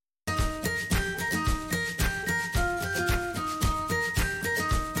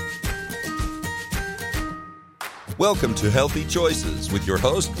Welcome to Healthy Choices with your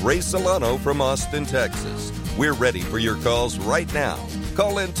host, Ray Solano from Austin, Texas. We're ready for your calls right now.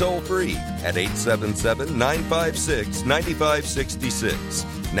 Call in toll-free at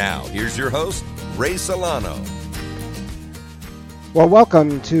 877-956-9566. Now, here's your host, Ray Solano. Well,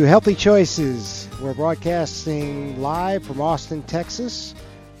 welcome to Healthy Choices. We're broadcasting live from Austin, Texas.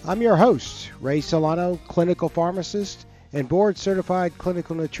 I'm your host, Ray Solano, clinical pharmacist and board-certified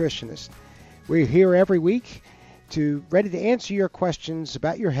clinical nutritionist. We're here every week ready to answer your questions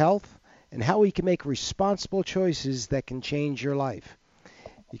about your health and how we can make responsible choices that can change your life.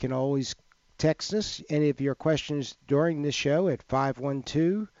 You can always text us any of your questions during this show at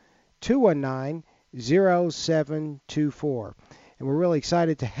 512-219-0724. And we're really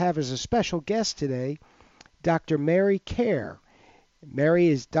excited to have as a special guest today, Dr. Mary Kerr.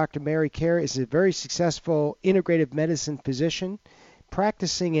 Dr. Mary Kerr is a very successful integrative medicine physician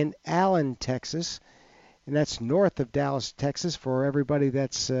practicing in Allen, Texas. And that's north of Dallas, Texas, for everybody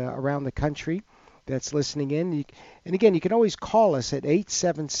that's around the country that's listening in. And again, you can always call us at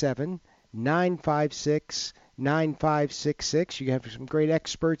 877-956-9566. You have some great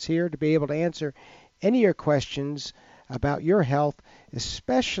experts here to be able to answer any of your questions about your health,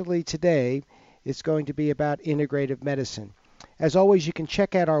 especially today. It's going to be about integrative medicine. As always, you can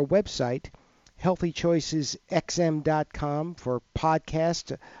check out our website, healthychoicesxm.com, for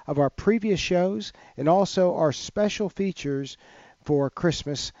podcasts of our previous shows and also our special features for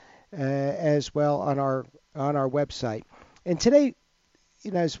Christmas as well on our website. And today,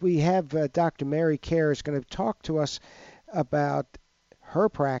 as we have Dr. Mary Kerr is going to talk to us about her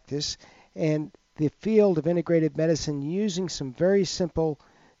practice and the field of integrative medicine using some very simple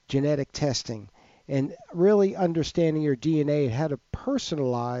genetic testing and really understanding your DNA and how to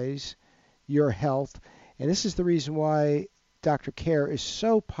personalize your health. And this is the reason why Dr. Kerr is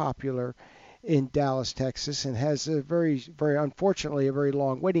so popular in Dallas, Texas, and has a very unfortunately a very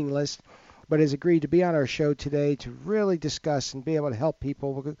long waiting list, but has agreed to be on our show today to really discuss and be able to help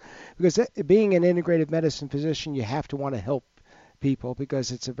people, because being an integrative medicine physician, you have to want to help people,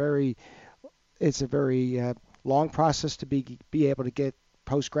 because it's a very long process to be able to get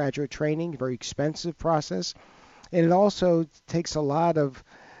postgraduate training, very expensive process, and it also takes a lot of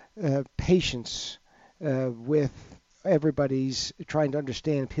patience with everybody's trying to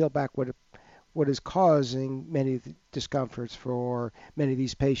understand, peel back what is causing many of the discomforts for many of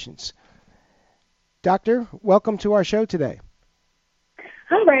these patients. Doctor, welcome to our show today.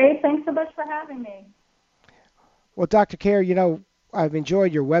 Hi, Ray. Thanks so much for having me. Well, Dr. Kerr, I've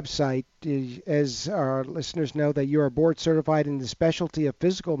enjoyed your website. As our listeners know, that you are board certified in the specialty of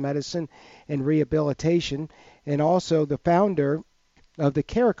physical medicine and rehabilitation, and also the founder of the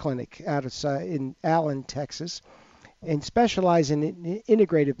Care Clinic out in Allen, Texas, and specialize in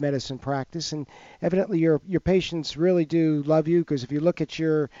integrative medicine practice. And evidently your patients really do love you, because if you look at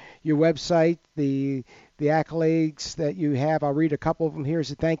your website, the accolades that you have, I'll read a couple of them here.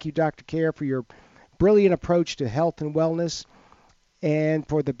 So thank you, Dr. Kerr, for your brilliant approach to health and wellness and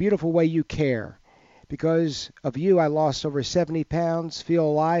for the beautiful way you care. Because of you, I lost over 70 pounds, feel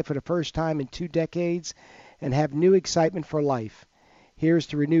alive for the first time in 2 decades, and have new excitement for life. Here's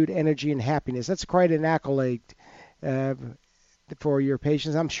to renewed energy and happiness. That's quite an accolade for your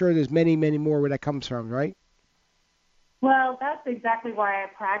patients. I'm sure there's many, many more where that comes from, right? Well, that's exactly why I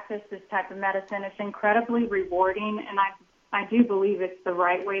practice this type of medicine. It's incredibly rewarding, and I do believe it's the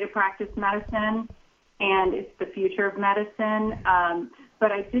right way to practice medicine, and it's the future of medicine.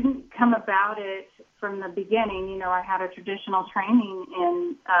 But I didn't come about it from the beginning. I had a traditional training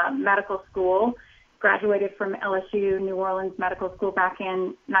in medical school. Graduated from LSU New Orleans Medical School back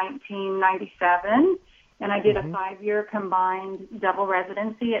in 1997, and I did a 5-year combined double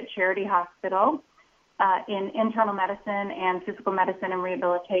residency at Charity Hospital in internal medicine and physical medicine and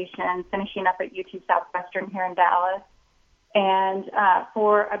rehabilitation, finishing up at UT Southwestern here in Dallas. And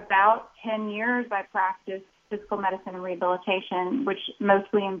for about 10 years, I practiced physical medicine and rehabilitation, which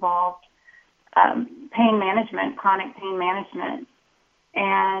mostly involved pain management, chronic pain management.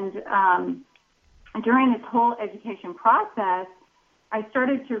 And during this whole education process, I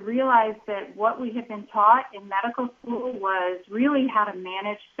started to realize that what we had been taught in medical school was really how to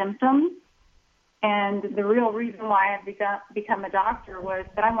manage symptoms. And the real reason why I've become a doctor was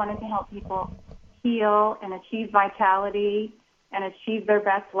that I wanted to help people heal and achieve vitality and achieve their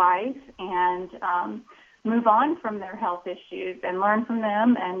best life and move on from their health issues and learn from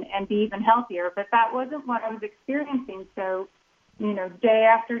them and be even healthier. But that wasn't what I was experiencing. So, day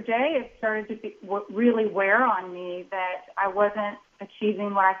after day, it started to really wear on me that I wasn't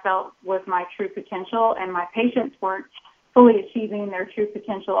achieving what I felt was my true potential, and my patients weren't fully achieving their true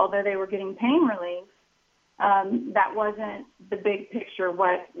potential, although they were getting pain relief. that wasn't the big picture,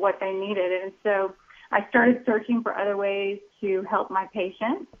 what they needed. And so I started searching for other ways to help my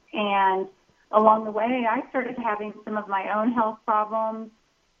patients. And along the way, I started having some of my own health problems,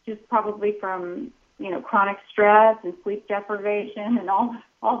 just probably from, chronic stress and sleep deprivation and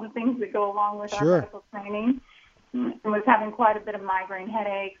all the things that go along with our medical training. And was having quite a bit of migraine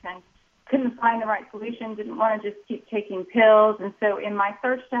headaches and couldn't find the right solution, didn't want to just keep taking pills. And so in my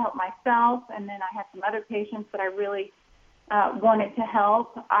search to help myself, and then I had some other patients that I really wanted to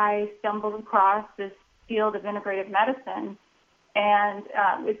help, I stumbled across this field of integrative medicine. And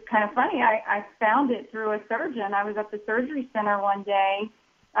it's kind of funny, I found it through a surgeon. I was at the surgery center one day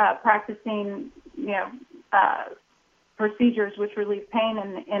practicing, procedures which relieve pain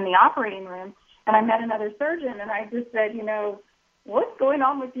in the operating room. And I met another surgeon, and I just said, what's going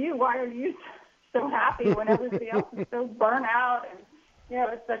on with you? Why are you so happy when everybody else is so burnt out? And,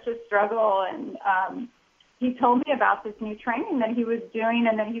 it's such a struggle. And he told me about this new training that he was doing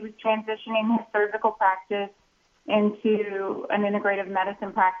and that he was transitioning his surgical practice into an integrative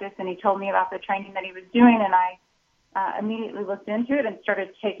medicine practice. And he told me about the training that he was doing, and I immediately looked into it and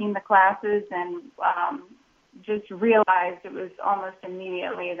started taking the classes and just realized it was almost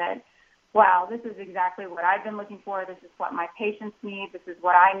immediately that, wow, this is exactly what I've been looking for. This is what my patients need. This is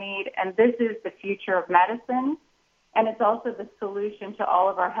what I need. And this is the future of medicine. And it's also the solution to all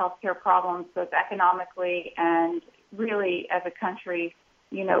of our healthcare problems, both economically and really as a country,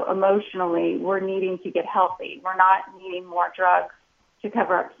 emotionally. We're needing to get healthy. We're not needing more drugs to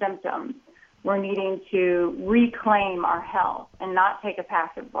cover up symptoms. We're needing to reclaim our health and not take a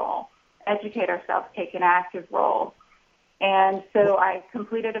passive role, educate ourselves, take an active role. And so I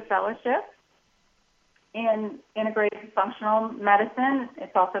completed a fellowship in integrative functional medicine.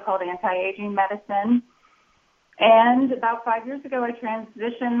 It's also called anti-aging medicine. And about 5 years ago, I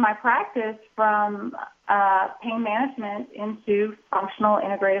transitioned my practice from pain management into functional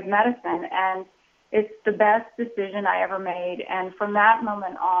integrative medicine. And it's the best decision I ever made. And from that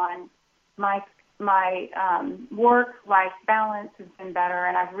moment on, my work-life balance has been better,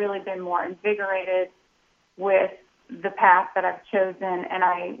 and I've really been more invigorated with the path that I've chosen, and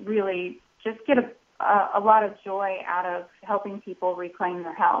I really just get a lot of joy out of helping people reclaim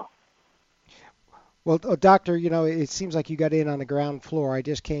their health. Well, doctor, it seems like you got in on the ground floor. I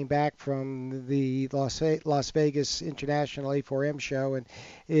just came back from the Las Vegas International A4M show, and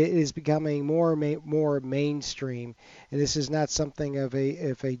it is becoming more mainstream. And this is not something of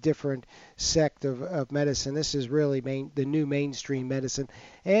a different sect of medicine. This is really the new mainstream medicine,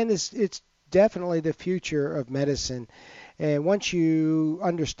 and it's definitely the future of medicine. And once you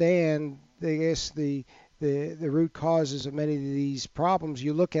understand, I guess, the root causes of many of these problems,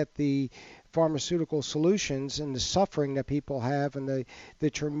 you look at the pharmaceutical solutions and the suffering that people have and the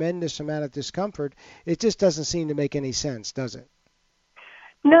tremendous amount of discomfort, it just doesn't seem to make any sense, does it?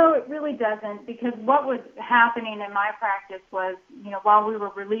 No, it really doesn't, because what was happening in my practice was, while we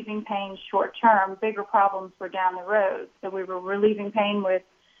were relieving pain short term, bigger problems were down the road. So we were relieving pain with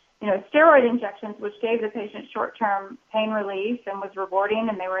steroid injections, which gave the patient short-term pain relief and was rewarding,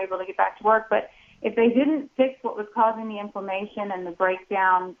 and they were able to get back to work. But if they didn't fix what was causing the inflammation and the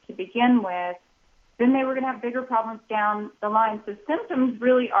breakdown to begin with, then they were going to have bigger problems down the line. So symptoms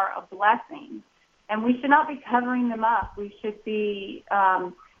really are a blessing, and we should not be covering them up. We should be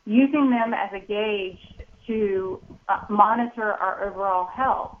using them as a gauge to monitor our overall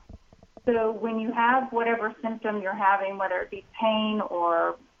health. So when you have whatever symptom you're having, whether it be pain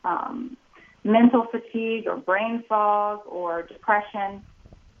or mental fatigue or brain fog or depression,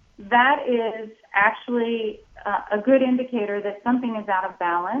 that is actually a good indicator that something is out of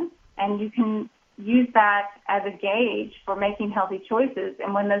balance, and you can use that as a gauge for making healthy choices.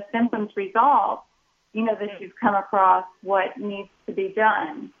 And when those symptoms resolve, you know that you've come across what needs to be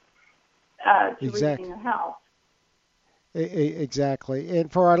done to regain your health. Exactly. And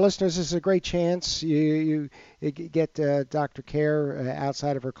for our listeners, this is a great chance. You get Dr. Care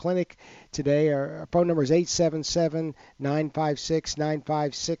outside of her clinic today. Our phone number is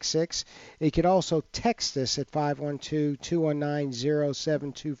 877-956-9566. You can also text us at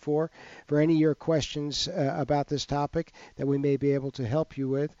 512-219-0724 for any of your questions about this topic that we may be able to help you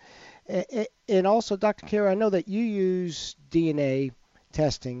with. And also, Dr. Care, I know that you use DNA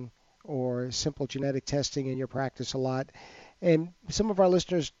testing or simple genetic testing in your practice a lot, and some of our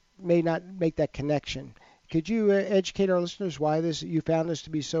listeners may not make that connection. Could you educate our listeners why you found this to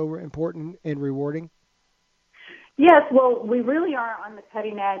be so important and rewarding? Yes, well, we really are on the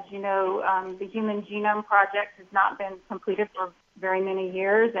cutting edge. The Human Genome Project has not been completed for very many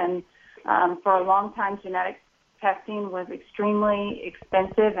years, and for a long time, genetic testing was extremely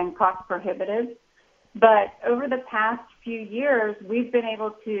expensive and cost prohibitive. But over the past few years, we've been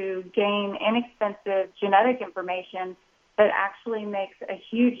able to gain inexpensive genetic information that actually makes a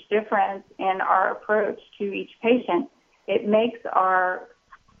huge difference in our approach to each patient. It makes our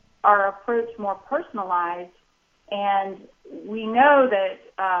approach more personalized, and we know that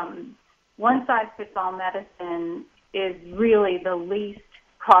one-size-fits-all medicine is really the least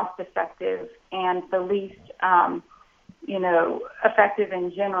cost-effective and the least effective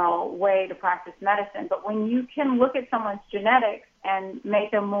in general way to practice medicine. But when you can look at someone's genetics and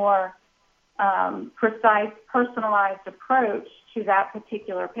make a more precise, personalized approach to that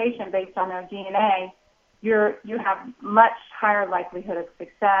particular patient based on their DNA, you have much higher likelihood of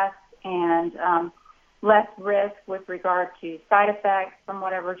success and less risk with regard to side effects from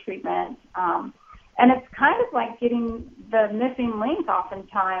whatever treatment. And it's kind of like getting the missing link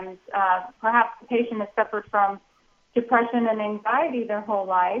oftentimes. Perhaps the patient has suffered from depression and anxiety their whole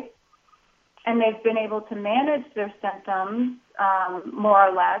life, and they've been able to manage their symptoms more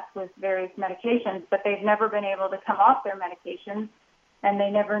or less with various medications, but they've never been able to come off their medications, and they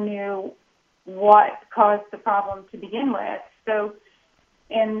never knew what caused the problem to begin with. So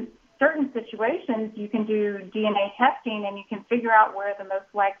in certain situations, you can do DNA testing, and you can figure out where the most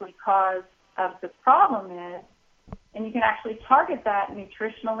likely cause of the problem is, and you can actually target that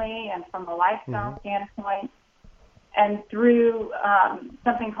nutritionally and from a lifestyle standpoint. And through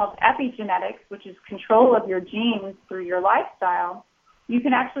something called epigenetics, which is control of your genes through your lifestyle, you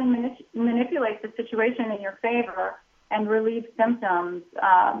can actually manipulate the situation in your favor and relieve symptoms.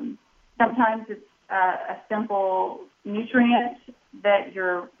 Sometimes it's a simple nutrient that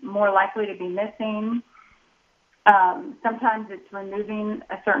you're more likely to be missing. Sometimes it's removing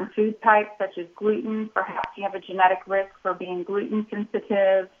a certain food type, such as gluten. Perhaps you have a genetic risk for being gluten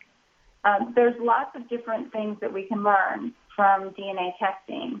sensitive. There's lots of different things that we can learn from DNA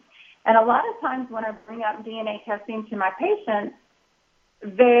testing. And a lot of times when I bring up DNA testing to my patients,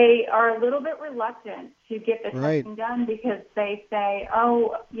 they are a little bit reluctant to get the testing done because they say,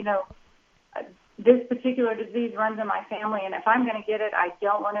 this particular disease runs in my family, and if I'm going to get it, I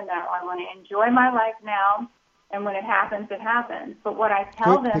don't want to know. I want to enjoy my life now, and when it happens, it happens. But what I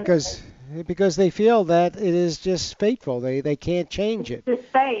tell them because they feel that it is just fateful. They can't change it. It's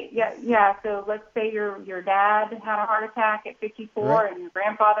just fate. Yeah. So let's say your dad had a heart attack at 54, and your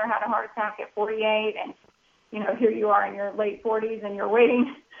grandfather had a heart attack at 48, and here you are in your late 40s, and you're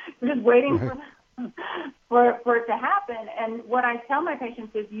just waiting for it to happen. And what I tell my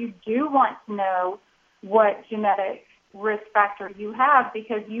patients is you do want to know what genetic risk factor you have,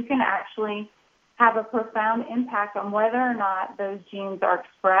 because you can actually have a profound impact on whether or not those genes are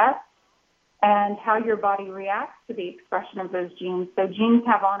expressed and how your body reacts to the expression of those genes. So genes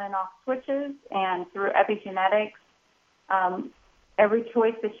have on and off switches, and through epigenetics, every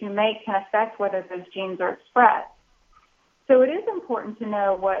choice that you make can affect whether those genes are expressed. So it is important to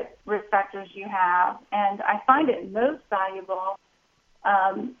know what risk factors you have, and I find it most valuable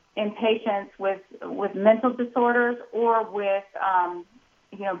in patients with mental disorders or with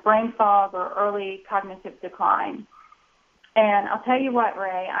brain fog or early cognitive decline. And I'll tell you what,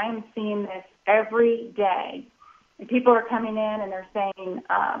 Ray, I am seeing this every day. And people are coming in and they're saying,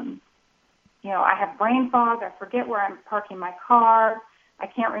 I have brain fog. I forget where I'm parking my car. I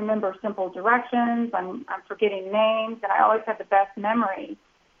can't remember simple directions. I'm forgetting names, and I always have the best memory.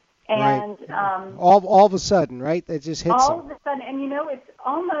 And all of a sudden, right? It just hits all of a sudden, and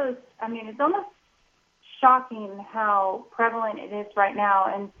it's almost shocking how prevalent it is right now.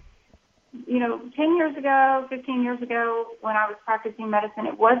 And 10 years ago, 15 years ago, when I was practicing medicine,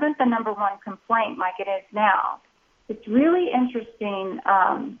 it wasn't the number one complaint like it is now. It's really interesting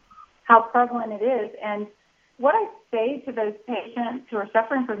how prevalent it is. And what I say to those patients who are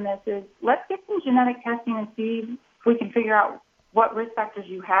suffering from this is, let's get some genetic testing and see if we can figure out what risk factors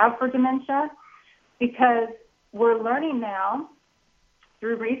you have for dementia, because we're learning now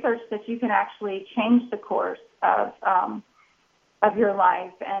through research that you can actually change the course of your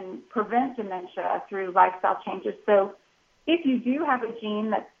life and prevent dementia through lifestyle changes. So if you do have a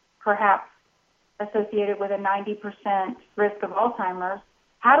gene that's perhaps associated with a 90% risk of Alzheimer's,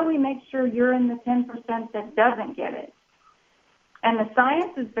 how do we make sure you're in the 10% that doesn't get it? And the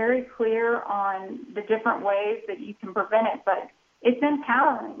science is very clear on the different ways that you can prevent it, but it's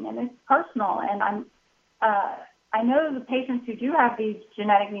empowering and it's personal. And I know the patients who do have these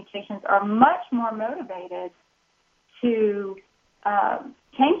genetic mutations are much more motivated to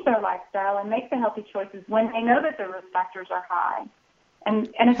change their lifestyle and make the healthy choices when they know that their risk factors are high. And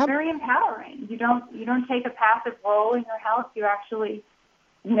it's very empowering. You don't take a passive role in your health. You actually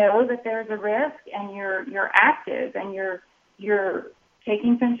know that there's a risk, and you're active, and you're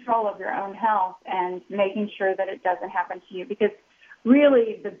taking control of your own health and making sure that it doesn't happen to you. Because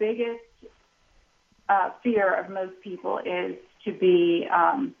really the biggest fear of most people is to be,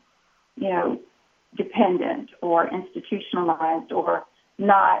 dependent or institutionalized or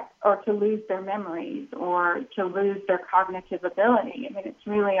to lose their memories or to lose their cognitive ability. I mean, it's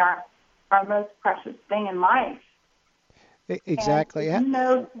really our most precious thing in life. Exactly. And you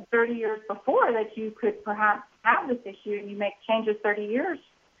know 30 years before that you could perhaps have this issue and you make changes 30 years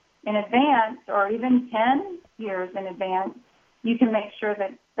in advance or even 10 years in advance, you can make sure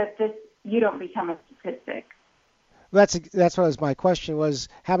that you don't become a statistic. That's what my question was.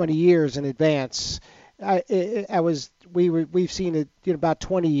 How many years in advance? We've seen it about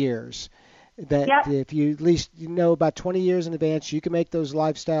 20 years. That Yep. If you at least know about 20 years in advance, you can make those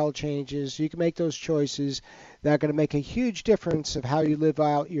lifestyle changes. You can make those choices that are going to make a huge difference of how you live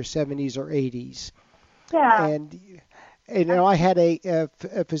out your 70s or 80s. Yeah. And I had a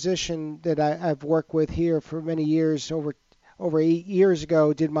physician that I've worked with here for many years, over 8 years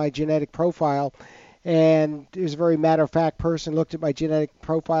ago, did my genetic profile, and he was a very matter-of-fact person, looked at my genetic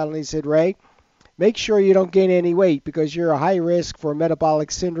profile, and he said, Ray, make sure you don't gain any weight because you're a high risk for metabolic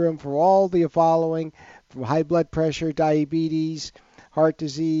syndrome, for all the following, from high blood pressure, diabetes, heart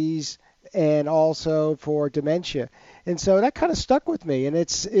disease, and also for dementia. And so that kind of stuck with me. And you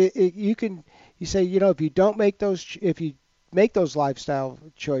say, if you make those lifestyle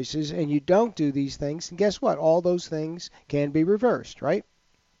choices and you don't do these things, and guess what? All those things can be reversed, right?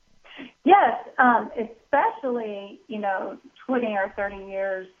 Yes, especially, 20 or 30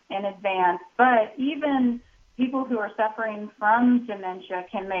 years in advance. But even people who are suffering from dementia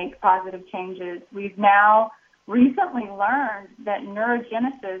can make positive changes. We've now recently learned that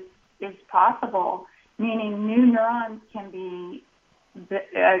neurogenesis is possible, meaning new neurons can be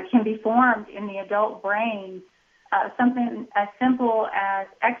formed in the adult brain. Something as simple as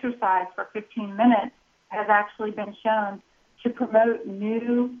exercise for 15 minutes has actually been shown to promote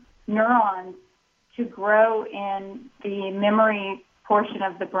new neurons to grow in the memory portion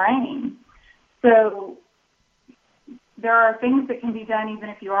of the brain. So there are things that can be done even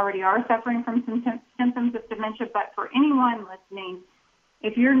if you already are suffering from some symptoms of dementia. But for anyone listening,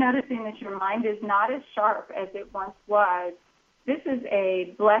 if you're noticing that your mind is not as sharp as it once was, this is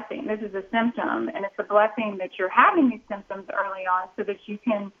a blessing. This is a symptom, and it's a blessing that you're having these symptoms early on so that you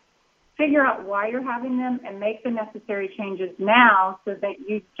can figure out why you're having them and make the necessary changes now so that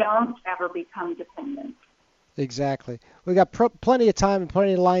you don't ever become dependent. Exactly. We got plenty of time and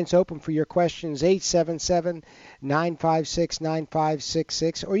plenty of lines open for your questions,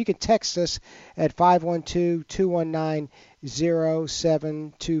 877-956-9566, or you can text us at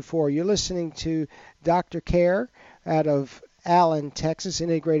 512-219-0724. You're listening to Dr. Care out of Allen, Texas,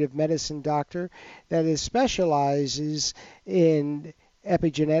 integrative medicine doctor that specializes in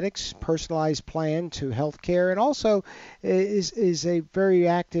epigenetics, personalized plan to healthcare, and also is a very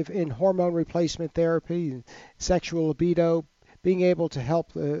active in hormone replacement therapy, sexual libido, being able to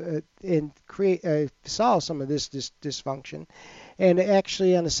help and create solve some of this dysfunction. And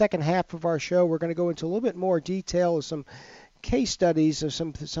actually, on the second half of our show, we're going to go into a little bit more detail of some case studies of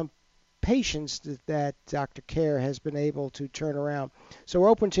some patients that Dr. Care has been able to turn around. So we're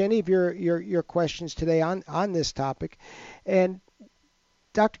open to any of your questions today on this topic. And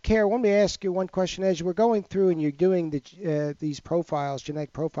Dr. Care, let me ask you one question. As we're going through and you're doing these profiles,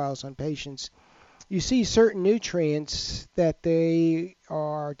 genetic profiles on patients, you see certain nutrients that they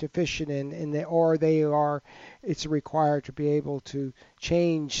are deficient in, it's required to be able to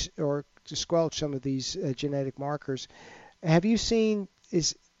change or to squelch some of these genetic markers. Have you seen,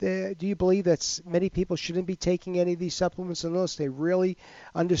 do you believe that many people shouldn't be taking any of these supplements unless they really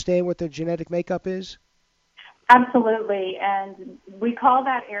understand what their genetic makeup is? Absolutely, and we call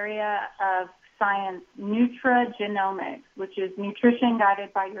that area of science nutrigenomics, which is nutrition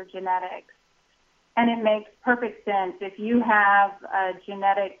guided by your genetics. And it makes perfect sense. If you have a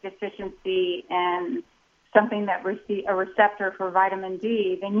genetic deficiency in something that a receptor for vitamin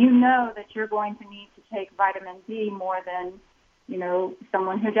D, then you know that you're going to need to take vitamin D more than,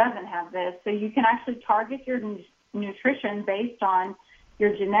 someone who doesn't have this. So you can actually target your nutrition based on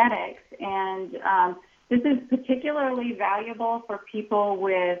your genetics. And this is particularly valuable for people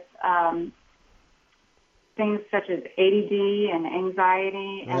with things such as ADD and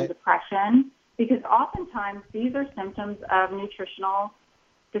anxiety and depression, because oftentimes these are symptoms of nutritional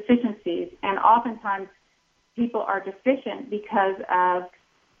deficiencies, and oftentimes people are deficient because of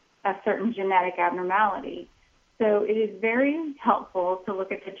a certain genetic abnormality. So it is very helpful to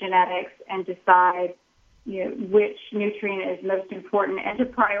look at the genetics and decide which nutrient is most important and to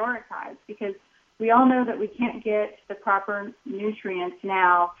prioritize, because we all know that we can't get the proper nutrients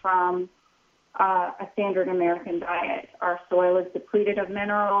now from a standard American diet. Our soil is depleted of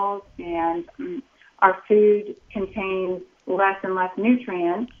minerals, and our food contains less and less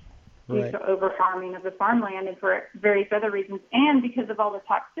nutrients due to over-farming of the farmland and for various other reasons. And because of all the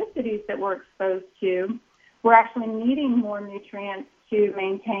toxicities that we're exposed to, we're actually needing more nutrients to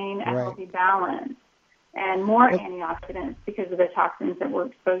maintain a healthy balance and more antioxidants because of the toxins that we're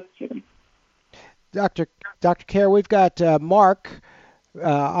exposed to. Dr. Kerr, we've got Mark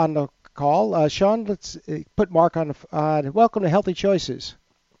on the call. Sean, let's put Mark on. Welcome to Healthy Choices.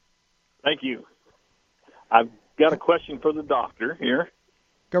 Thank you. I've got a question for the doctor here.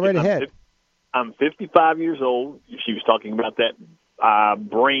 Go right ahead. I'm 55 years old. She was talking about that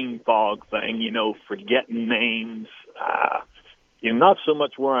brain fog thing, forgetting names. Not so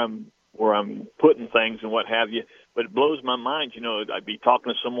much where I'm putting things and what have you, but it blows my mind. I'd be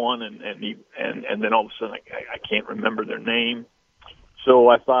talking to someone and then all of a sudden I can't remember their name. So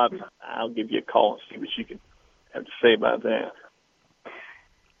I thought I'll give you a call and see what you can have to say about that.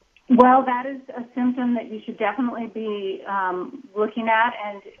 Well, that is a symptom that you should definitely be looking at.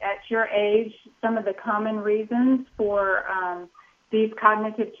 And at your age, some of the common reasons for these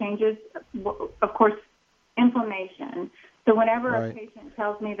cognitive changes, of course, inflammation. So whenever a patient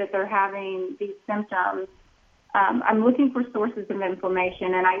tells me that they're having these symptoms, I'm looking for sources of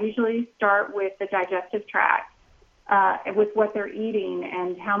inflammation. And I usually start with the digestive tract, with what they're eating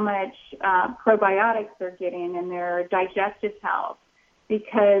and how much probiotics they're getting in their digestive health.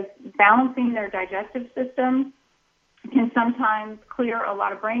 Because balancing their digestive system can sometimes clear a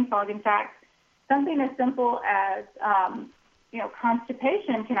lot of brain fog. In fact, something as simple as,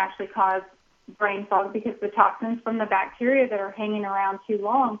 constipation can actually cause brain fog because the toxins from the bacteria that are hanging around too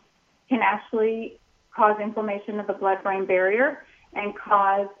long can actually cause inflammation of the blood-brain barrier and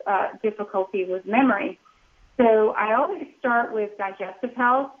cause difficulty with memory. So I always start with digestive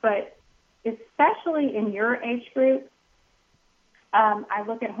health, but especially in your age group, I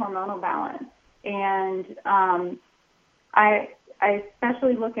look at hormonal balance, and I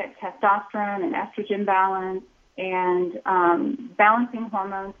especially look at testosterone and estrogen balance, and balancing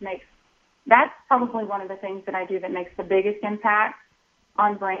hormones that's probably one of the things that I do that makes the biggest impact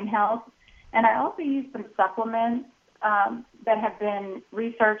on brain health. And I also use some supplements that have been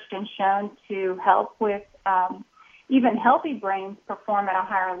researched and shown to help with even healthy brains perform at a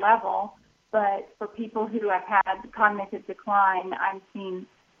higher level. But for people who have had cognitive decline, I'm seeing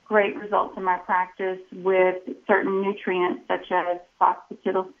great results in my practice with certain nutrients such as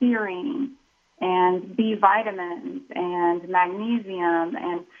phosphatidylserine and B vitamins and magnesium.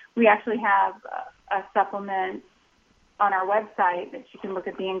 And we actually have a supplement on our website that you can look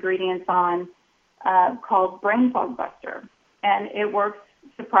at the ingredients on called Brain Fog Buster. And it works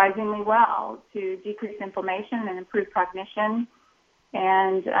surprisingly well to decrease inflammation and improve cognition.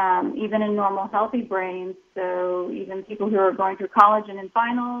 And even in normal, healthy brains, so even people who are going through college and in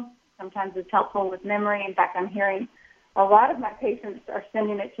finals, sometimes it's helpful with memory. In fact, I'm hearing a lot of my patients are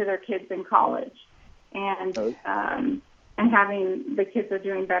sending it to their kids in college, and having the kids are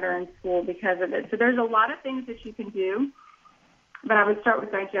doing better in school because of it. So there's a lot of things that you can do, but I would start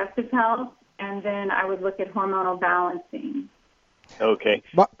with digestive health, and then I would look at hormonal balancing. Okay.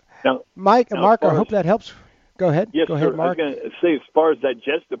 Mark, I hope that helps. Go ahead. Yes, Go ahead, sir. Mark. I was going to say, as far as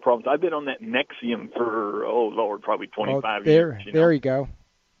digestive problems, I've been on that Nexium for, probably 25 years. There you go.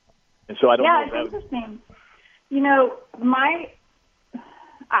 And so I don't know. Yeah, it's interesting.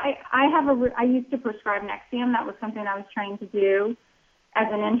 I used to prescribe Nexium. That was something I was trained to do as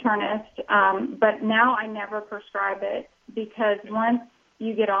an internist. But now I never prescribe it because once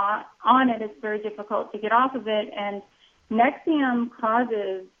you get on it, it's very difficult to get off of it. And Nexium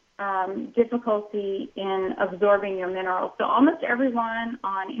causes difficulty in absorbing your minerals. So almost everyone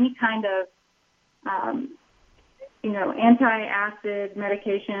on any kind of, anti-acid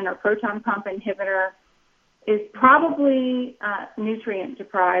medication or proton pump inhibitor is probably nutrient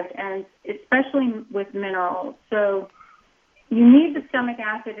deprived, and especially with minerals. So you need the stomach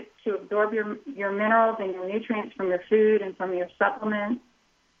acid to absorb your minerals and your nutrients from your food and from your supplements.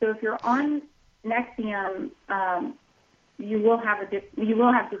 So if you're on Nexium, you will have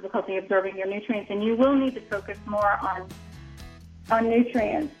difficulty absorbing your nutrients, and you will need to focus more on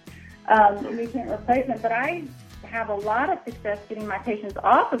nutrients, nutrient replacement. But I have a lot of success getting my patients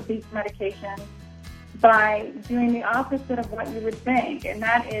off of these medications by doing the opposite of what you would think, and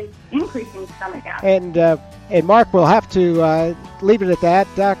that is increasing stomach acid. And Mark, we'll have to leave it at that.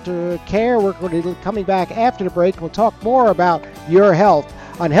 Dr. Kerr, we're going to be coming back after the break. We'll talk more about your health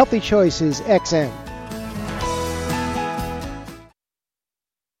on Healthy Choices XM.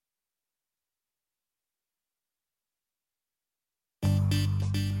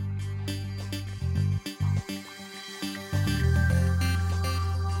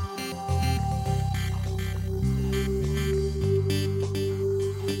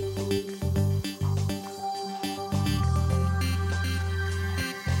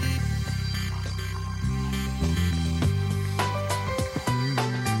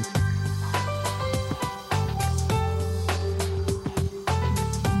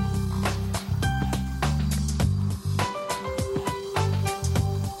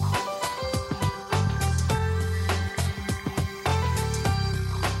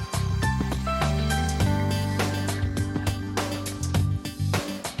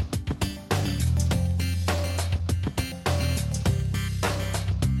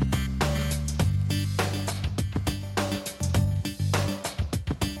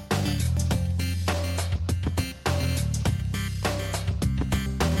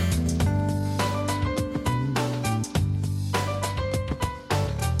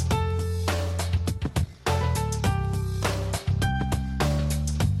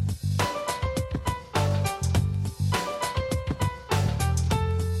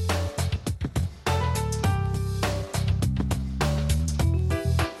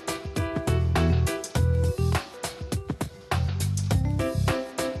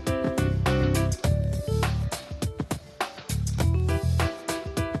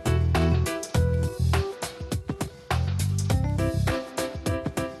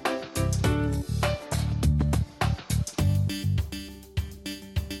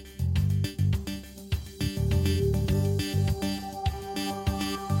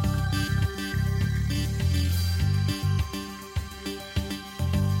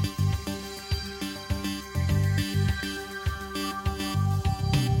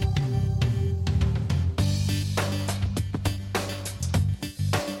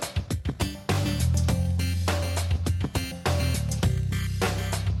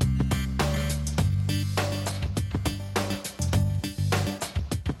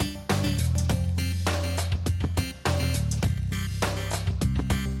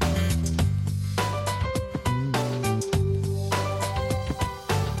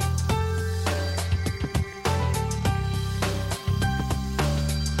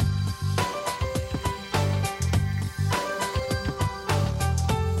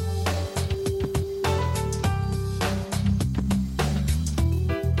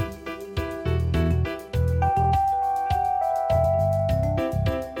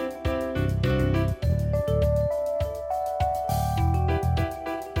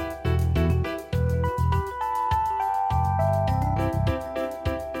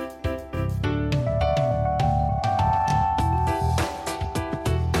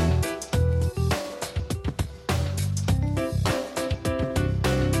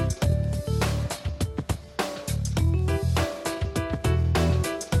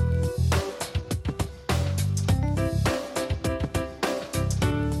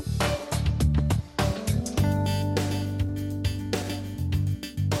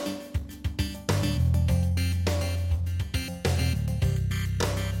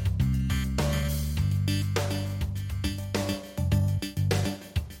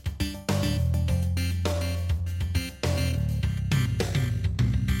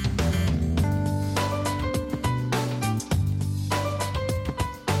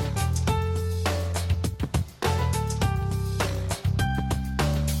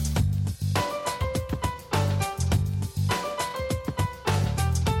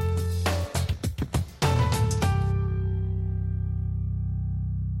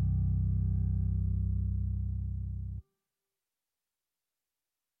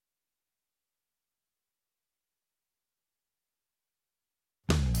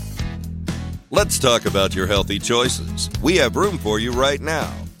 Let's talk about your healthy choices. We have room for you right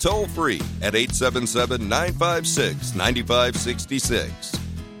now. Toll free at 877-956-9566.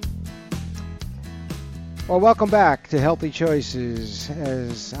 Well, welcome back to Healthy Choices.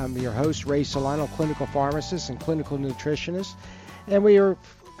 As I'm your host, Ray Solano, clinical pharmacist and clinical nutritionist. And we are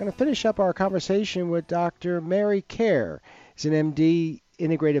going to finish up our conversation with Dr. Mary Kerr. She's an MD,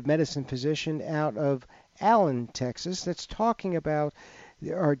 integrative medicine physician out of Allen, Texas, that's talking about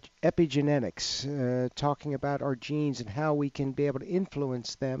our epigenetics, talking about our genes and how we can be able to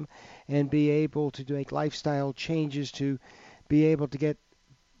influence them and be able to make lifestyle changes to be able to get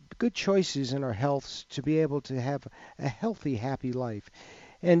good choices in our health, to be able to have a healthy, happy life.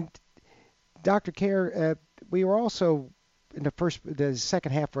 And Dr. Kerr, we were also in the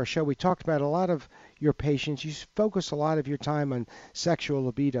second half of our show, we talked about a lot of your patients. You focus a lot of your time on sexual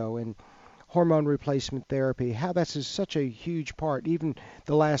libido and hormone replacement therapy, how that's such a huge part. Even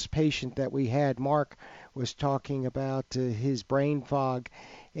the last patient that we had, Mark, was talking about his brain fog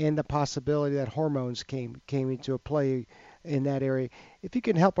and the possibility that hormones came into a play in that area. If you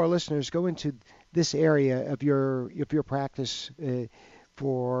can help our listeners go into this area of your practice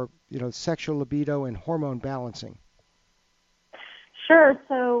for sexual libido and hormone balancing. Sure.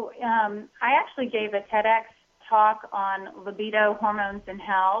 So I actually gave a TEDx talk on libido, hormones, and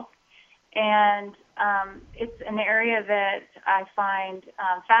health. And it's an area that I find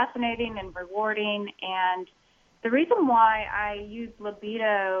fascinating and rewarding. And the reason why I use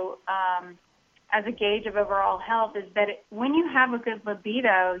libido as a gauge of overall health is that when you have a good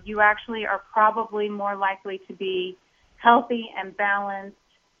libido, you actually are probably more likely to be healthy and balanced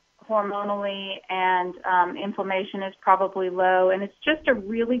hormonally, and inflammation is probably low. And it's just a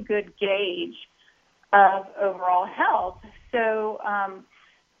really good gauge of overall health. So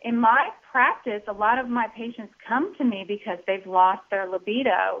in my practice, a lot of my patients come to me because they've lost their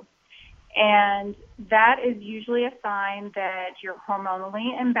libido. And that is usually a sign that you're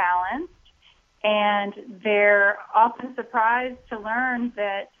hormonally imbalanced. And they're often surprised to learn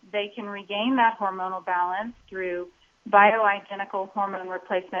that they can regain that hormonal balance through bioidentical hormone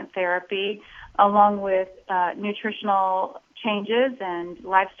replacement therapy, along with nutritional changes and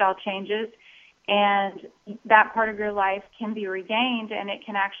lifestyle changes. And that part of your life can be regained, and it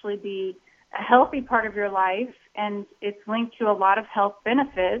can actually be a healthy part of your life, and it's linked to a lot of health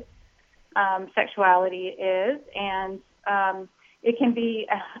benefits, sexuality is, and it can be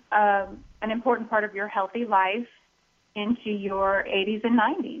an important part of your healthy life into your 80s and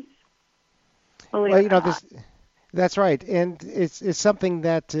 90s. That's right, and it's something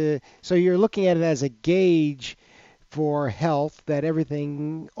that so you're looking at it as a gauge for health, that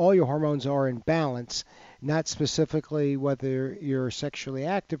all your hormones are in balance, not specifically whether you're sexually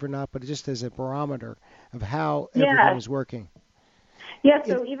active or not, but just as a barometer of how everything is working. Yeah,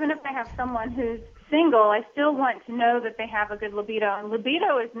 so even if I have someone who's single, I still want to know that they have a good libido. And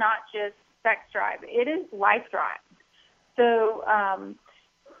libido is not just sex drive, it is life drive. So,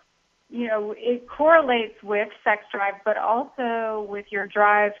 it correlates with sex drive, but also with your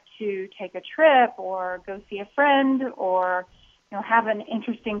drive to take a trip or go see a friend or, have an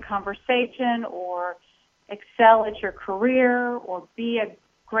interesting conversation or excel at your career or be a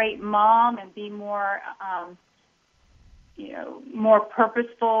great mom and be more, more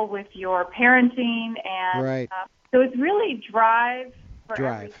purposeful with your parenting. And right. So it's really drive for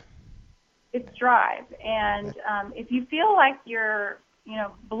everything. It's drive. And if you feel like you're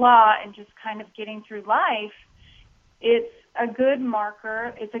blah and just kind of getting through life, it's a good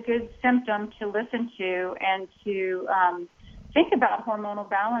marker, it's a good symptom to listen to and to think about hormonal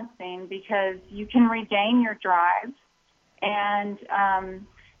balancing, because you can regain your drive. And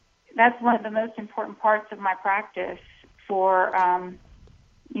that's one of the most important parts of my practice for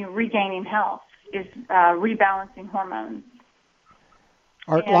regaining health is rebalancing hormones.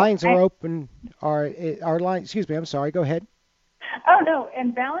 Our lines are open. Our line, excuse me, I'm sorry, go ahead. Oh, no,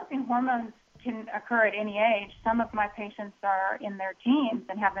 and balancing hormones can occur at any age. Some of my patients are in their teens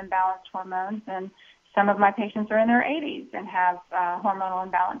and have imbalanced hormones, and some of my patients are in their 80s and have hormonal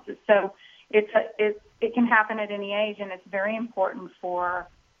imbalances. So it can happen at any age, and it's very important for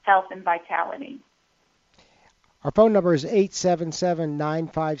health and vitality. Our phone number is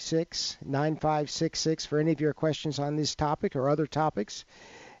 877-956-9566 for any of your questions on this topic or other topics.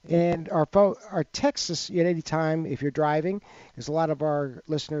 And our text us at any time if you're driving, because a lot of our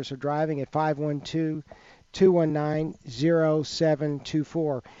listeners are driving, at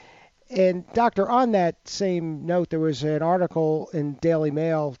 512-219-0724. And Doctor, on that same note, there was an article in Daily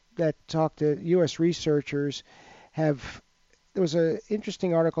Mail that talked to U.S. researchers there was an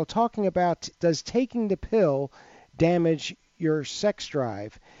interesting article talking about, does taking the pill damage your sex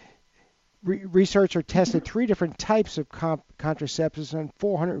drive? researcher tested three different types of contraceptives on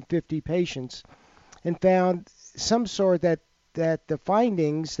 450 patients and found some sort that the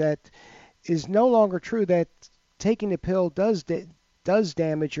findings that is no longer true that taking the pill does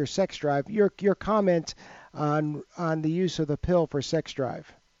damage your sex drive. Your comment on the use of the pill for sex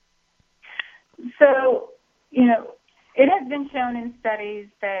drive. So, it has been shown in studies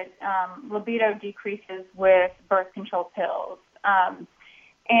that libido decreases with birth control pills.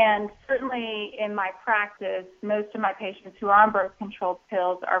 And certainly in my practice, most of my patients who are on birth control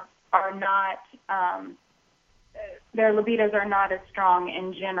pills are not, their libidos are not as strong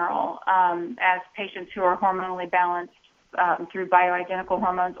in general as patients who are hormonally balanced through bioidentical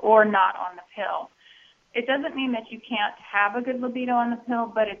hormones or not on the pill. It doesn't mean that you can't have a good libido on the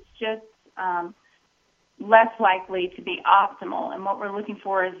pill, but it's just less likely to be optimal. And what we're looking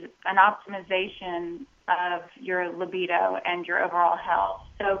for is an optimization of your libido and your overall health.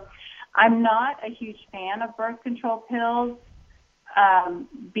 So I'm not a huge fan of birth control pills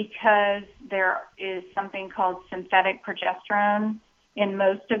because there is something called synthetic progesterone in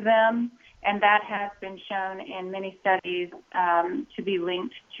most of them, and that has been shown in many studies to be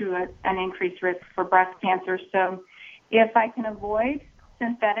linked to an increased risk for breast cancer. So if I can avoid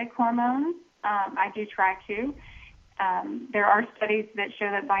synthetic hormones, I do try to. There are studies that show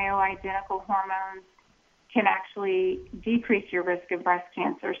that bioidentical hormones can actually decrease your risk of breast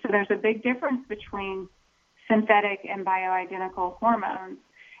cancer. So there's a big difference between synthetic and bioidentical hormones.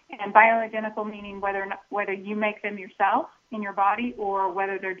 And bioidentical meaning whether you make them yourself in your body or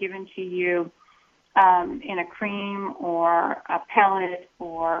whether they're given to you in a cream or a pellet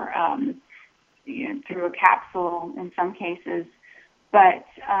or through a capsule in some cases. But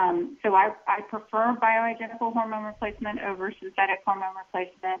so I prefer bioidentical hormone replacement over synthetic hormone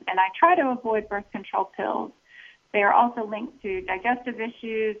replacement, and I try to avoid birth control pills. They are also linked to digestive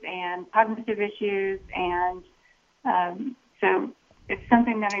issues and cognitive issues, and so it's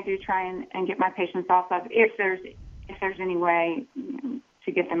something that I do try and get my patients off of if there's any way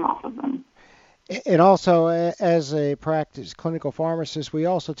to get them off of them. And also, as a clinical pharmacist, we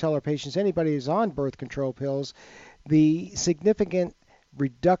also tell our patients, anybody who's on birth control pills, the significant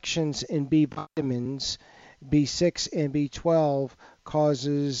reductions in B vitamins, B6 and B12,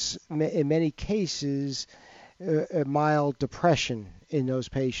 causes, in many cases, a mild depression in those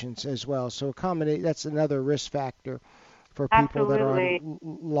patients as well. So that's another risk factor for people that are on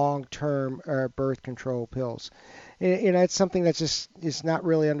long-term birth control pills. It's something that's just is not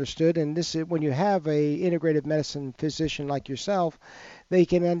really understood. And this is when you have a integrative medicine physician like yourself, they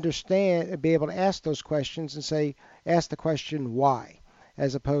can understand, be able to ask those questions and ask the question why,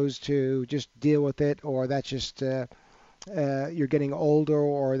 as opposed to just deal with it, or that's just you're getting older,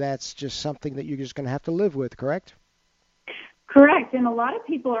 or that's just something that you're just going to have to live with, correct? Correct. And a lot of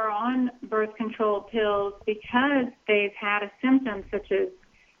people are on birth control pills because they've had a symptom such as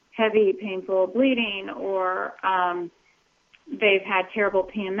heavy, painful bleeding, or they've had terrible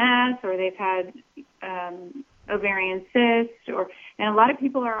PMS, or they've had ovarian cysts, and a lot of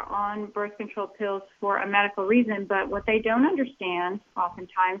people are on birth control pills for a medical reason, but what they don't understand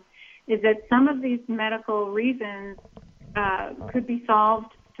oftentimes is that some of these medical reasons could be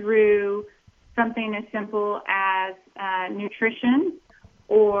solved through something as simple as nutrition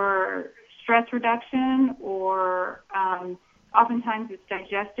or stress reduction, or oftentimes it's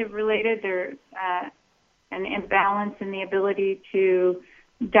digestive related. There's an imbalance in the ability to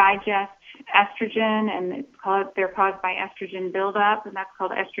digest estrogen, and they're caused by estrogen buildup, and that's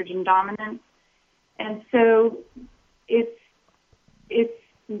called estrogen dominance. And so it's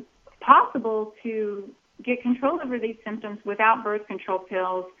possible to get control over these symptoms without birth control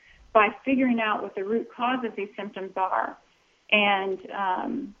pills by figuring out what the root cause of these symptoms are. And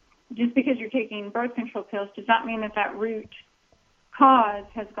just because you're taking birth control pills does not mean that root cause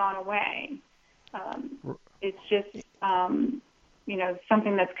has gone away. It's just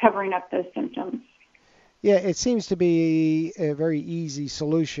something that's covering up those symptoms. Yeah, it seems to be a very easy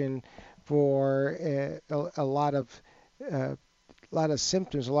solution for a lot of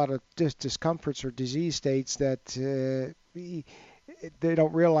symptoms, a lot of discomforts or disease states that they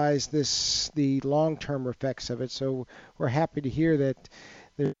don't realize the long-term effects of it. So we're happy to hear that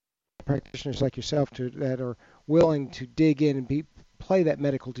there are practitioners like yourself that are willing to dig in and play that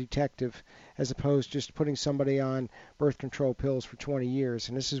medical detective, as opposed to just putting somebody on birth control pills for 20 years.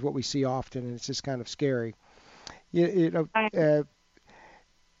 And this is what we see often, and it's just kind of scary. And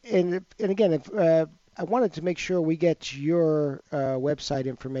again, I wanted to make sure we get your website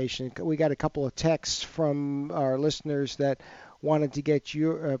information. We got a couple of texts from our listeners that wanted to get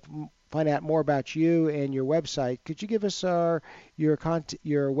find out more about you and your website, could you give us your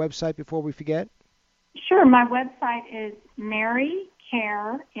website before we forget? Sure. My website is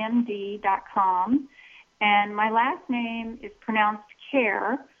marycaremd.com, and my last name is pronounced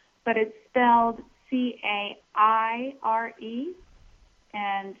Care, but it's spelled Caire,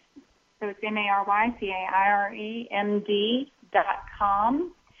 and so it's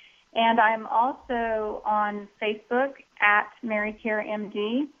MaryCairemd.com. And I'm also on Facebook at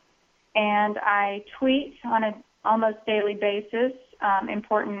MaryCareMD, and I tweet on an almost daily basis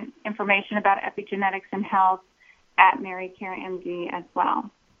important information about epigenetics and health at MaryCareMD as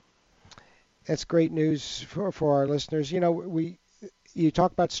well. That's great news for our listeners. You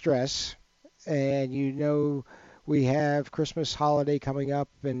talk about stress, and we have Christmas holiday coming up,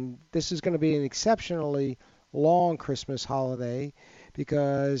 and this is going to be an exceptionally long Christmas holiday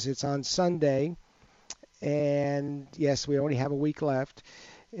because it's on Sunday, and yes, we only have a week left,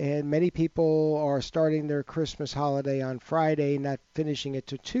 and many people are starting their Christmas holiday on Friday, not finishing it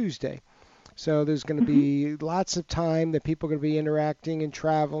to Tuesday. So there's going to be lots of time that people are going to be interacting and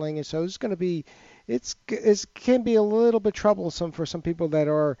traveling, and so it's going to be it can be a little bit troublesome for some people that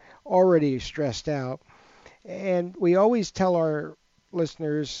are already stressed out. And we always tell our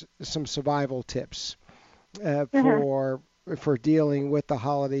listeners some survival tips for dealing with the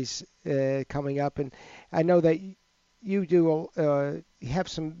holidays coming up. And I know that you do have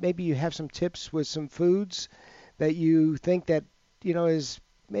some tips with some foods that you think that is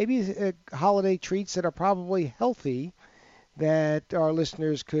maybe holiday treats that are probably healthy that our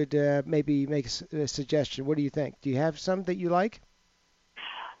listeners could maybe make a suggestion. What do you think? Do you have some that you like?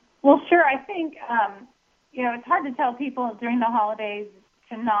 Well, sure. I think it's hard to tell people during the holidays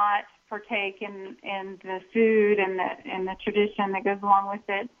to not partake in the food and the tradition that goes along with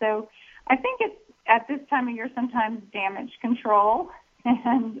it. So I think it's at this time of year sometimes damage control.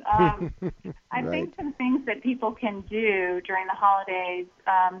 And I think some things that people can do during the holidays,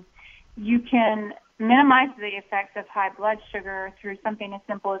 you can minimize the effects of high blood sugar through something as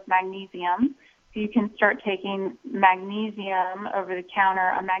simple as magnesium. So you can start taking magnesium over the counter.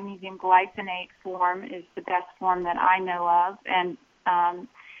 A magnesium glycinate form is the best form that I know of. And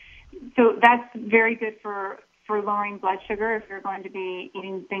so that's very good for lowering blood sugar if you're going to be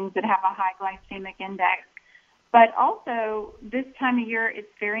eating things that have a high glycemic index. But also, this time of year,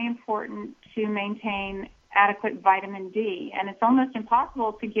 it's very important to maintain adequate vitamin D. And it's almost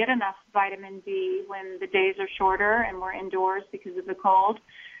impossible to get enough vitamin D when the days are shorter and we're indoors because of the cold.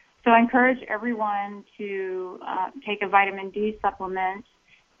 So I encourage everyone to take a vitamin D supplement.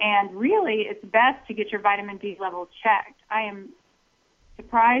 And really, it's best to get your vitamin D level checked. I am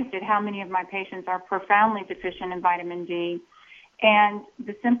surprised at how many of my patients are profoundly deficient in vitamin D. And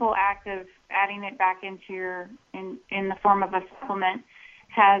the simple act of adding it back into in the form of a supplement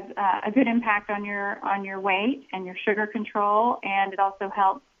has a good impact on your weight and your sugar control, and it also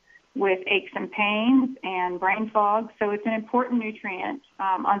helps with aches and pains and brain fog. So it's an important nutrient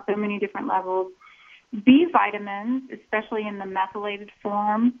on so many different levels. B vitamins, especially in the methylated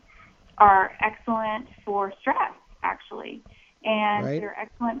form, are excellent for stress, actually, and they're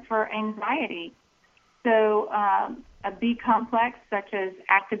excellent for anxiety. So a B complex, such as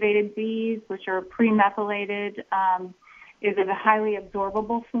activated Bs, which are pre-methylated, is a highly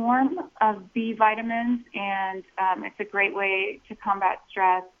absorbable form of B vitamins, and it's a great way to combat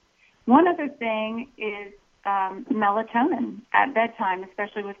stress. One other thing is melatonin at bedtime,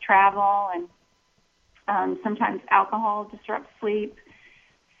 especially with travel, and sometimes alcohol disrupts sleep.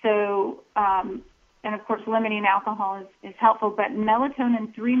 So, and of course, limiting alcohol is helpful, but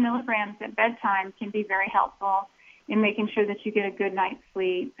melatonin 3 milligrams at bedtime can be very helpful in making sure that you get a good night's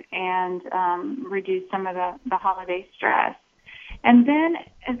sleep and reduce some of the holiday stress. And then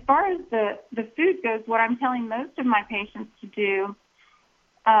as far as the food goes, what I'm telling most of my patients to do,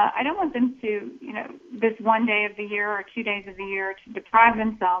 I don't want them to, this one day of the year or 2 days of the year to deprive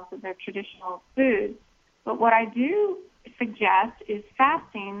themselves of their traditional foods. But what I do suggest is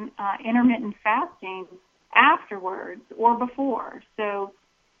fasting, intermittent fasting afterwards or before. So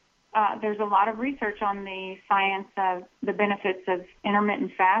there's a lot of research on the science of the benefits of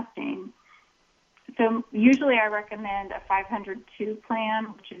intermittent fasting. So usually I recommend a 500-2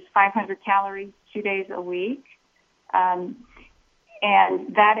 plan, which is 500 calories 2 days a week. And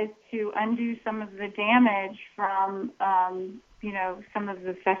that is to undo some of the damage from, some of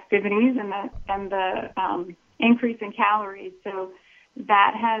the festivities and the increase in calories. So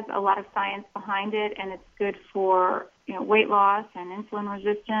that has a lot of science behind it, and it's good for weight loss and insulin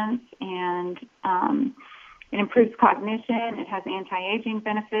resistance, and it improves cognition. It has anti-aging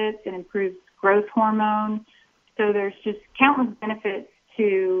benefits. It improves growth hormone. So there's just countless benefits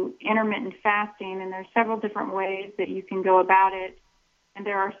to intermittent fasting, and there's several different ways that you can go about it. And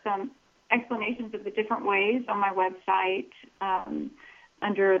there are some explanations of the different ways on my website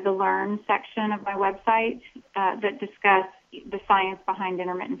under the Learn section of my website that discuss the science behind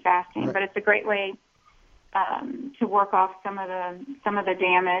intermittent fasting. Right. But it's a great way to work off some of the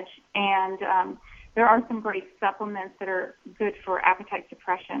damage. And there are some great supplements that are good for appetite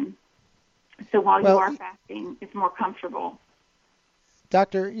suppression. So while you are fasting, it's more comfortable.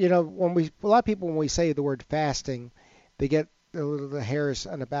 Doctor, a lot of people, when we say the word fasting, they get the hairs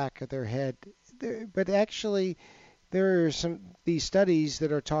on the back of their head. But actually, there are these studies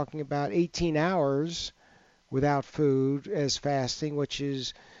that are talking about 18 hours without food as fasting, which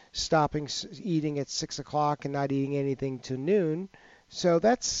is stopping eating at 6 o'clock and not eating anything to noon. So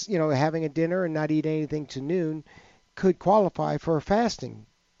that's, having a dinner and not eating anything to noon could qualify for fasting,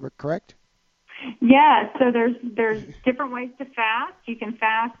 correct? Yeah, so there's different ways to fast. You can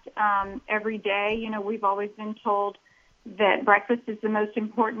fast every day. We've always been told that breakfast is the most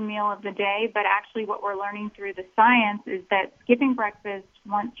important meal of the day, but actually what we're learning through the science is that skipping breakfast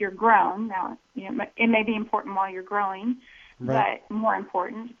once you're grown, now, it may be important while you're growing, right, but more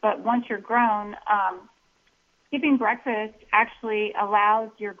important, but once you're grown, skipping breakfast actually allows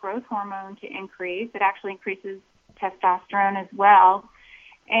your growth hormone to increase. It actually increases testosterone as well.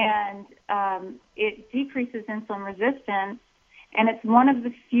 And it decreases insulin resistance, and it's one of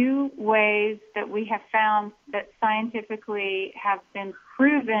the few ways that we have found that scientifically have been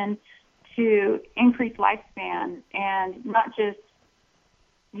proven to increase lifespan, and not just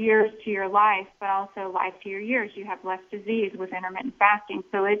years to your life, but also life to your years. You have less disease with intermittent fasting.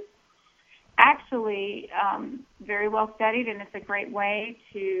 So it's actually very well studied, and it's a great way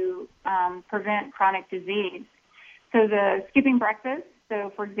to prevent chronic disease. So the skipping breakfast, so,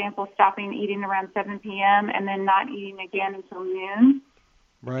 for example, stopping eating around 7 p.m. and then not eating again until noon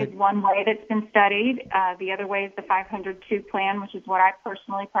is one way that's been studied. The other way is the 500-2 plan, which is what I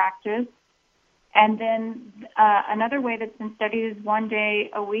personally practice. And then another way that's been studied is 1 day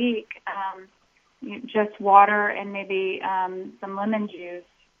a week, just water and maybe some lemon juice.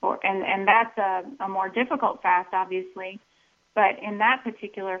 And that's a more difficult fast, obviously. But in that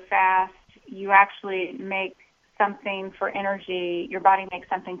particular fast, you actually make something for energy. Your body makes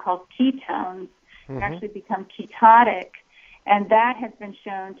something called ketones. You actually become ketotic, and that has been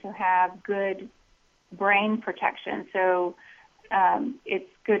shown to have good brain protection. So it's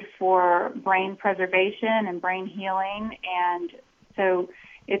good for brain preservation and brain healing, and so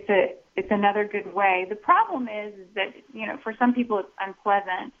it's another good way. The problem is that for some people it's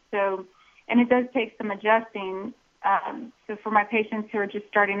unpleasant. So, and it does take some adjusting. So for my patients who are just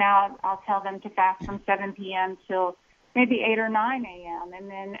starting out, I'll tell them to fast from 7 p.m. till maybe 8 or 9 a.m. And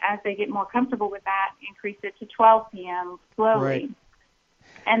then as they get more comfortable with that, increase it to 12 p.m. slowly. Right.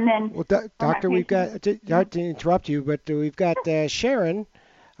 And then, well, Doctor, we've got, not to interrupt you, but we've got Sharon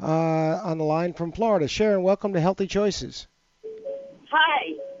on the line from Florida. Sharon, welcome to Healthy Choices.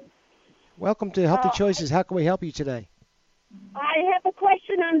 Hi. Welcome to Healthy Choices. How can we help you today? I have a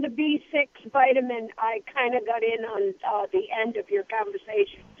question on the B6 vitamin. I kind of got in on the end of your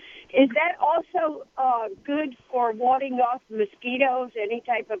conversation. Is that also good for warding off mosquitoes, any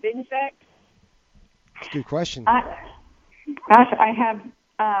type of insect? That's a good question. Gosh, I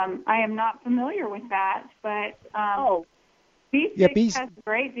am not familiar with that, but B6 has a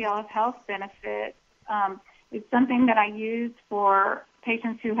great deal of health benefits. It's something that I use for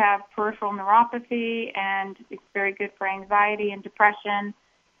patients who have peripheral neuropathy, and it's very good for anxiety and depression,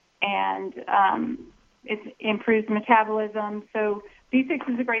 and it improves metabolism. So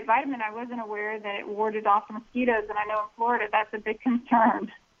B6 is a great vitamin. I wasn't aware that it warded off mosquitoes, and I know in Florida that's a big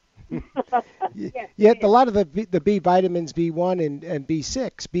concern. Yeah, a lot of the B vitamins, B1 and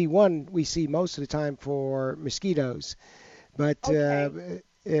B6. B1 we see most of the time for mosquitoes, but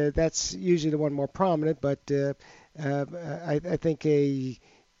that's usually the one more prominent. But I think the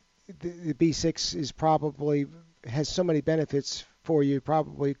B6 is probably has so many benefits for you,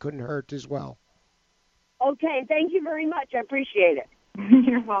 probably couldn't hurt as well. Okay, thank you very much. I appreciate it.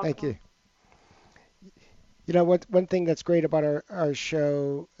 You're welcome. Thank you. One thing that's great about our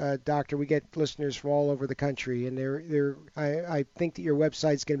show, Doctor, we get listeners from all over the country, and I think that your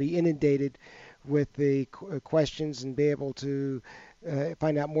website's going to be inundated with the questions and be able to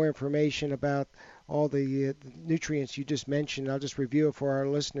find out more information about all the nutrients you just mentioned. I'll just review it for our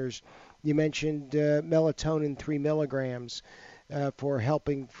listeners. You mentioned melatonin 3 milligrams for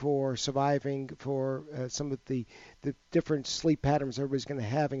helping for surviving for some of the different sleep patterns everybody's going to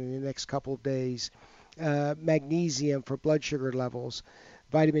have in the next couple of days. Magnesium for blood sugar levels.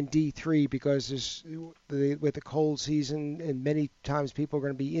 vitamin D3 because with the cold season and many times people are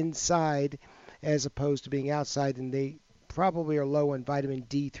going to be inside as opposed to being outside, and they probably are low on vitamin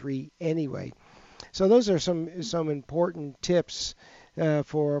D3 anyway. So those are some important tips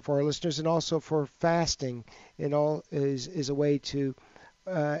for our listeners, and also for fasting, and all is a way to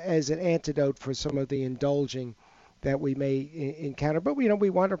as an antidote for some of the indulging that we may encounter. But we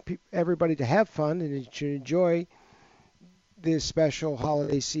want everybody to have fun and to enjoy this special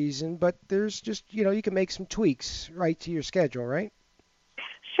holiday season. But there's just you can make some tweaks right to your schedule, right?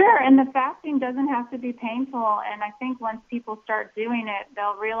 Sure, and the fasting doesn't have to be painful. And I think once people start doing it,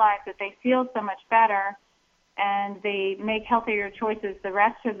 they'll realize that they feel so much better, and they make healthier choices the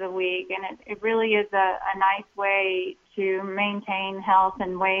rest of the week. And it really is a nice way to maintain health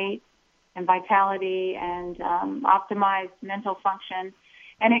and weight and vitality and optimize mental function.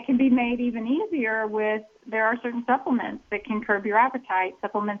 And it can be made even easier there are certain supplements that can curb your appetite.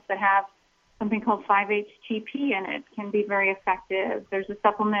 Supplements that have something called 5-HTP in it can be very effective. There's a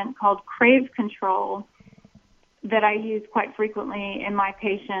supplement called Crave Control that I use quite frequently in my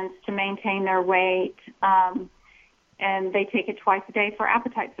patients to maintain their weight. And they take it twice a day for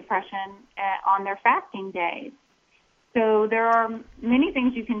appetite suppression on their fasting days. So there are many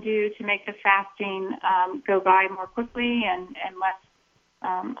things you can do to make the fasting go by more quickly and less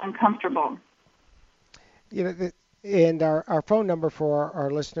uncomfortable. And our phone number for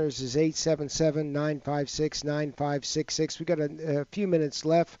our listeners is 877-956-9566. We've got a few minutes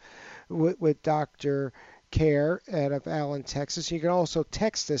left with Dr. Care out of Allen, Texas. You can also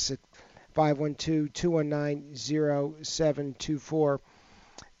text us at 512-219-0724.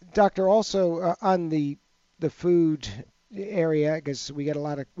 Doctor, also on the food area, because we got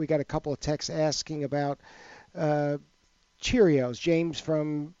a couple of texts asking about Cheerios. James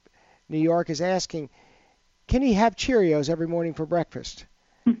from New York is asking, can he have Cheerios every morning for breakfast?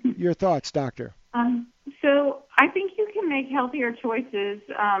 Your thoughts, doctor? So I think you can make healthier choices.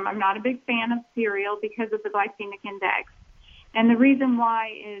 I'm not a big fan of cereal because of the glycemic index. And the reason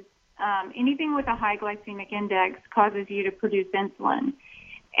why is anything with a high glycemic index causes you to produce insulin.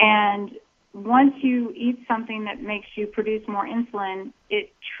 And once you eat something that makes you produce more insulin,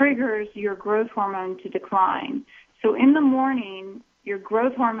 it triggers your growth hormone to decline. So in the morning, your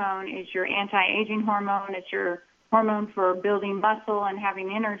growth hormone is your anti-aging hormone. It's your hormone for building muscle and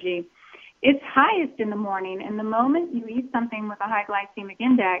having energy. It's highest in the morning, and the moment you eat something with a high glycemic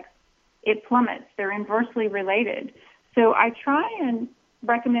index, it plummets. They're inversely related. So I try and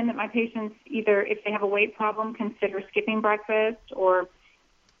recommend that my patients either, if they have a weight problem, consider skipping breakfast or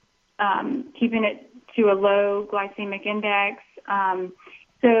keeping it to a low glycemic index.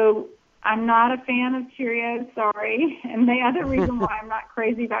 So I'm not a fan of Cheerios, sorry. And the other reason why I'm not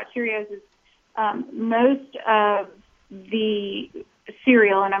crazy about Cheerios is most of the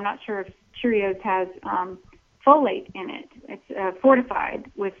cereal, and I'm not sure if Cheerios has folate in it. It's fortified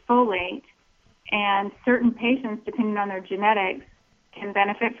with folate, and certain patients, depending on their genetics, can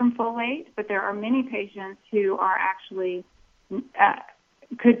benefit from folate, but there are many patients who are actually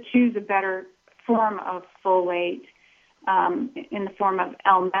could choose a better form of folate in the form of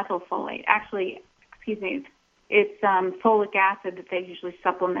L-methylfolate. Actually, it's folic acid that they usually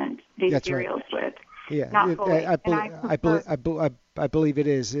supplement these cereals with. Yeah, not folate. I believe it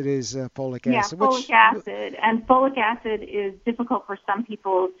is. It is folic acid. Yeah, folic acid. And folic acid is difficult for some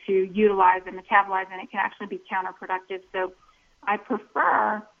people to utilize and metabolize, and it can actually be counterproductive. So I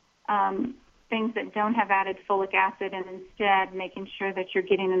prefer things that don't have added folic acid, and instead making sure that you're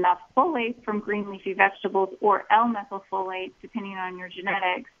getting enough folate from green leafy vegetables or L-methylfolate, depending on your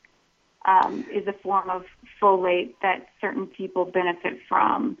genetics, is a form of folate that certain people benefit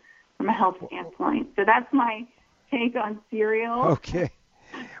from a health standpoint. So that's my take on cereal. Okay.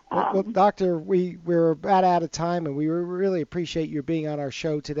 Well, Doctor, we're about out of time, and we really appreciate your being on our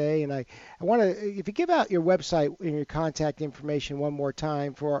show today. And I want to, if you give out your website and your contact information one more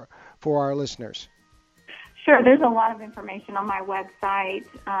time for our listeners. Sure. There's a lot of information on my website.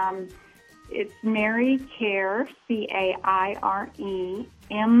 It's MaryCare,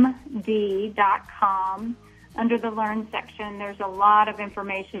 CareMD.com. Under the Learn section, there's a lot of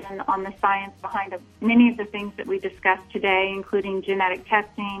information on the science behind many of the things that we discussed today, including genetic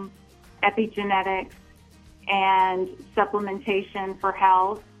testing, epigenetics, and supplementation for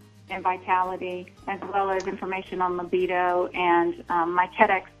health and vitality, as well as information on libido. And my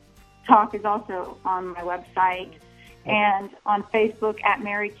TEDx talk is also on my website. And on Facebook at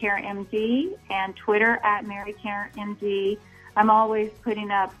MaryCareMD and Twitter at MaryCareMD. I'm always putting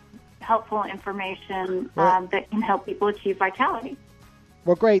up helpful information that can help people achieve vitality.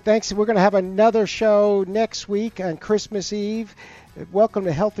 Well, great. Thanks. We're going to have another show next week on Christmas Eve. Welcome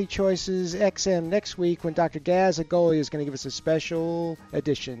to Healthy Choices XM next week when Dr. Gaz Agoli is going to give us a special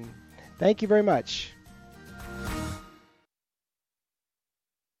edition. Thank you very much.